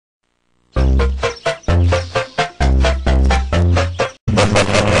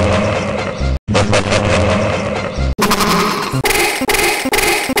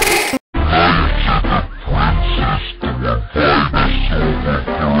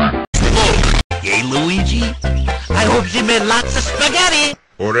Luigi. I hope she made lots of spaghetti.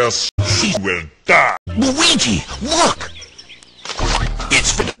 Or else she will die. Luigi, look!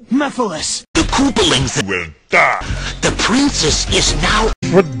 It's for the Mephiles! The Koopalings Will die. The princess is now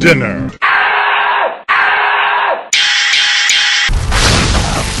For dinner.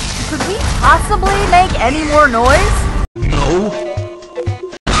 Could we possibly make any more noise? No.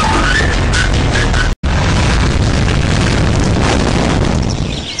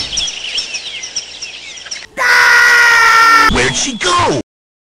 Where'd she go?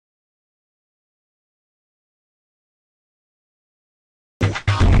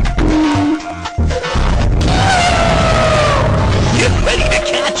 Get ready to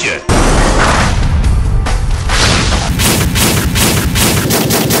catch her!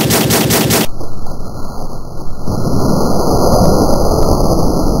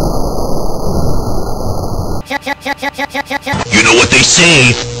 You know what they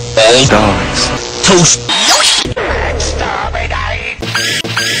say? All dogs toast. Exterminate!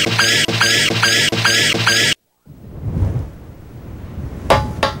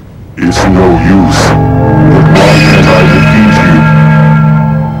 It's no use. But why can't I defeat you?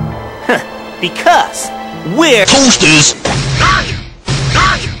 Because we're Toasters!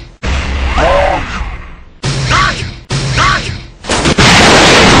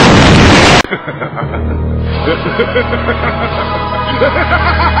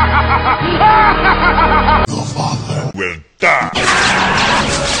 Your father will die.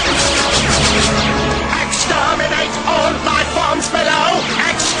 Exterminate all life forms below!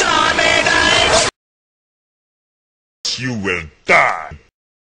 Exterminate! You will die.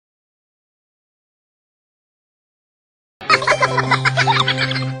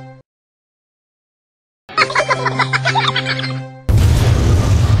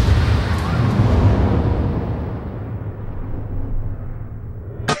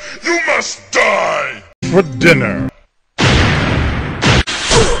 You must die for dinner.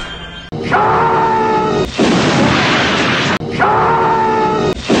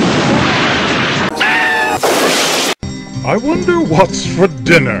 I wonder what's for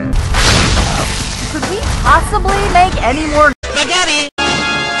dinner. Could we possibly make any more Spaghetti!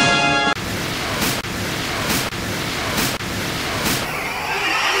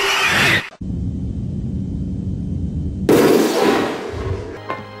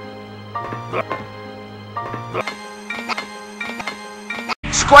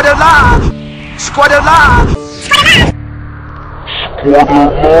 Squadala! Squadala!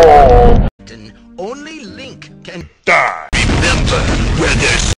 Only Link can Die. remember where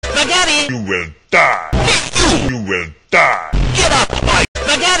there's spaghetti! You will die. You will die. Get up, my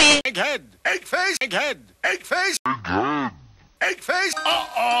spaghetti! Egghead! Eggface! Egghead! Eggface! Eggface!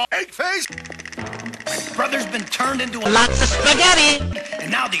 Uh-oh! Eggface! My brother's been turned into a Lots of spaghetti!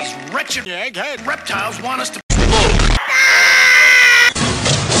 and now these wretched Egghead! reptiles want us to